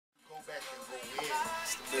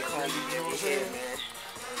man. Yeah, man.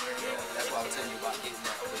 That's why I'm telling you about getting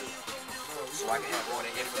that good. So I can have all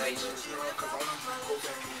the information. Well,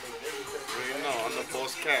 you know, I'm the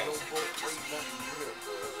boss cat.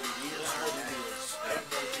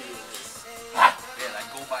 Yeah,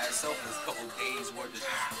 like go by itself is a couple days worth of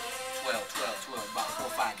 12, about 4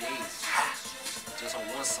 or 5 days. Just on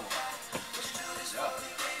one song. Yeah.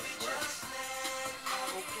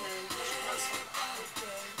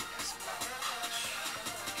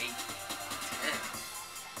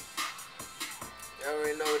 Y'all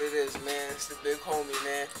already know what it is, man. It's the big homie,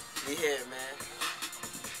 man. We here, man.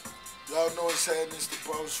 Y'all know what's happening. It's the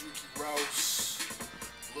boss, Ricky Rouse,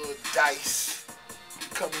 Lil Dice.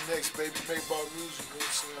 Coming next, baby. MayBach Music Group,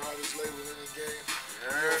 hottest label in the game.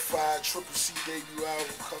 Real 5 Triple C debut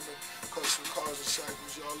album coming. Custom Cars and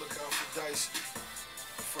Cycles. Y'all look out for Dice.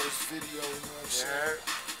 First video, you know what I'm saying?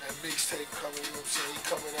 That mixtape coming, you know what I'm saying? He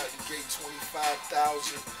coming out the gate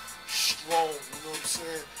 25,000 strong, you know what I'm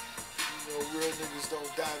saying? You know, real niggas don't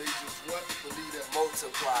die, they just what? Believe that.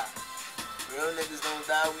 Multiply. Real niggas don't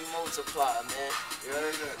die, we multiply, man. You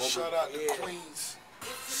heard that? Shout out to Queens.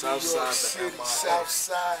 Southside, City,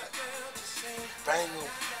 Southside. BangEm.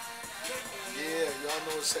 Yeah, y'all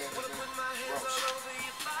know what's happening, man. Ross.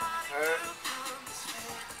 Heard?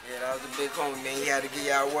 Yeah, that was the big homie, man. He had to give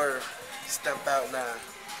y'all word. Step out now.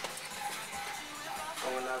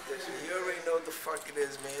 Going out this way. You already know what the fuck it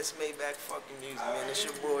is, man. It's MayBach fucking music, man. It's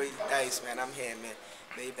your boy Dice, man. I'm here, man.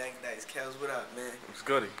 MayBach Dice. Kels, what up, man? What's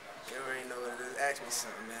goody? You already know what it is. Ask me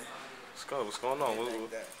something, man. What's good? What's going on?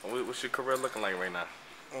 What's your career looking like right now?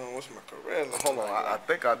 What's my career looking Hold on, like? I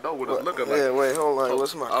think I know what it's looking like. Yeah, wait, hold on.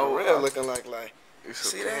 What's my career looking like?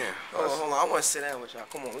 See that? Hold on. I want to sit down with y'all.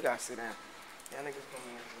 Come on, we got to sit down. Y'all niggas come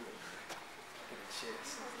in. Get a chair.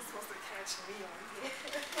 You're supposed to catch me on here.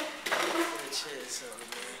 Get a chair, something,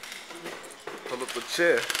 man. Pull up a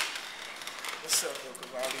chair. What's up, yo,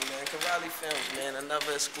 Cavalli, man? Cavalli Films, man.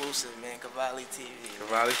 Another exclusive, man. Cavalli TV.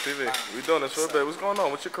 Cavalli TV. We doing this for a bit. What's going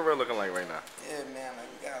on? What's your career looking like right now? Yeah, man. Like,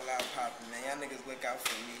 we got a lot popping, man. Y'all niggas look out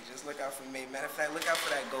for me. Just look out for me. Matter of fact, look out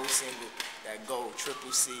for that Go single. That Go,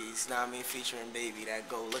 Triple C's, know what I mean? Featuring Baby. That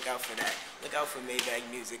Go. Look out for that. Look out for MayBach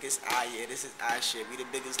Music. It's yeah. This is shit. We the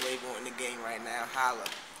biggest label in the game right now. Holla.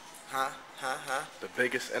 Huh? The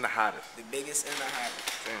biggest and the hottest. The biggest and the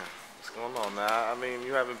hottest. Damn. What's going on now? I mean,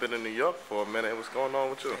 you haven't been in New York for a minute. What's going on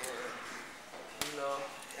with you? You know,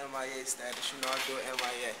 MIA status. You know, I do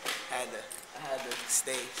MIA. I had to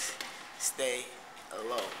stay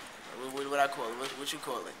low. What I call it? What you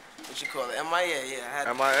call it? What you call it? MIA.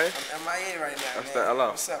 Yeah. MIA? I'm MIA right now. That's man. the LO.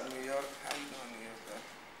 What's up, New York? How you doing, New York, though?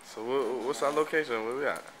 So what's our location? Where we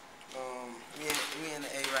at? We in the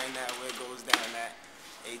A right now. Where it goes down at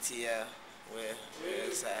ATL. Where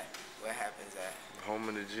it's at. Where it happens at. Home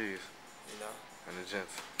of the G's. You know? And the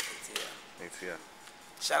gents. ATL.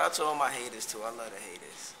 Shout out to all my haters too. I love the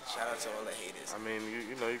haters. Shout out to all the haters. I mean,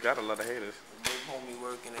 you know, you got a lot of haters. The big homie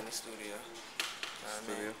working in the studio.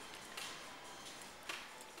 Studio.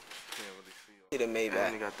 Can't really see. The MayBach.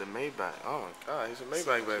 And you got the MayBach. Oh my God, he's a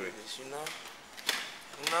MayBach baby. You know.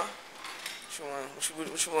 What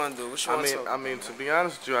you want to do? What you want to I mean, to be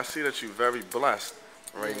honest with you, I see that you're very blessed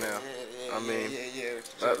right now.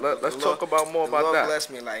 Let's talk about more about that. The Lord bless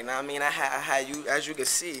me, like, now I mean, I had you, as you can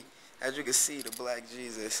see, the Black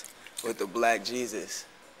Jesus with the Black Jesus.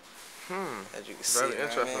 As you can see, very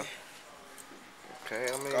interesting. Okay,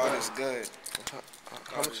 I mean, God is good.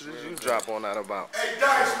 How much did you drop on that about? Hey,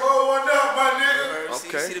 Dice, roll one up, my nigga.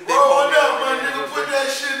 Okay. See the big roll one homie up, my nigga. Put that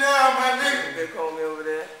shit down, my nigga. Big homie over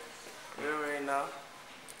there. You already know.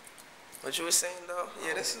 What you were saying, though?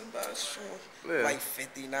 Yeah, this is about like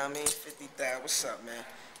 50, know what I mean? 50,000. What's up, man?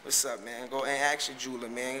 What's up, man? Go and ask your jeweler,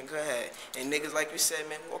 man. Go ahead. And niggas, like you said,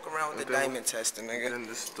 man, walk around with the diamond tester, nigga. And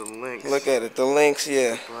this is the links. Look at it. The links,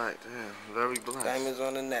 yeah. Black, damn. Very blessed. Diamonds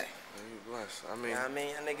on the neck. Very blessed. I mean, you know what I mean?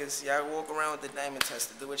 Y'all niggas, y'all walk around with the diamond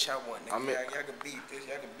tester. Do what y'all want, nigga. I mean, y'all can beat this.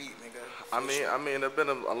 Y'all can beat, nigga. I mean, there's been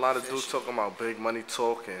a lot of dudes talking about big money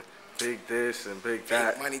talk and big this and big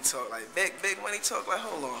that. Big money talk, like, big money talk, like,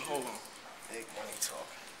 hold on. Big money talk.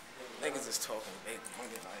 Niggas is talking big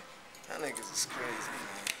money, like, y'all niggas is crazy,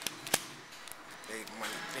 man. Big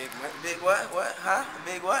money, big what? What? Huh?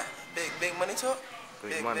 Big what? Big money talk?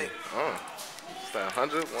 Big money. Is that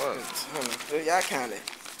 100? What? Y'all count it.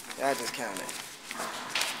 Y'all just count it.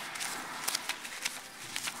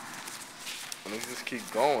 And they just keep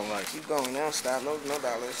going, like. Keep going, they don't stop. No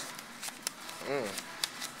dollars.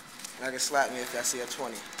 Y'all can slap me if y'all see a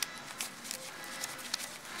 20.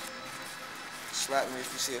 Slap me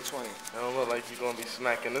if you see a 20. It don't look like you're gonna be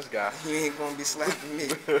smacking this guy. You ain't gonna be slapping me.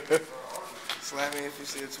 Slap me if you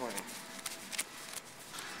see a 20.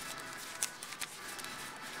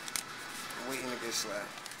 waiting to get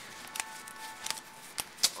slapped.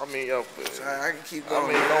 I mean, yo, So I can keep going.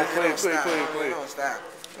 I mean, don't play. It don't stop.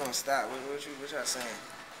 It don't stop. What y'all saying?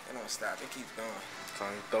 It don't stop. It keeps going.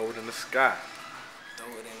 Time to throw it in the sky. Throw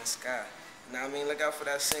it in the sky. Now, I mean, look out for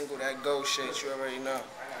that single, that Go shit. You already know.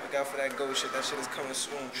 Look out for that Go shit. That shit is coming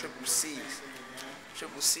soon. Triple C's.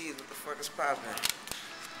 Triple C's. What the fuck is poppin'?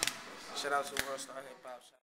 Shout out to World Star Hip Hop.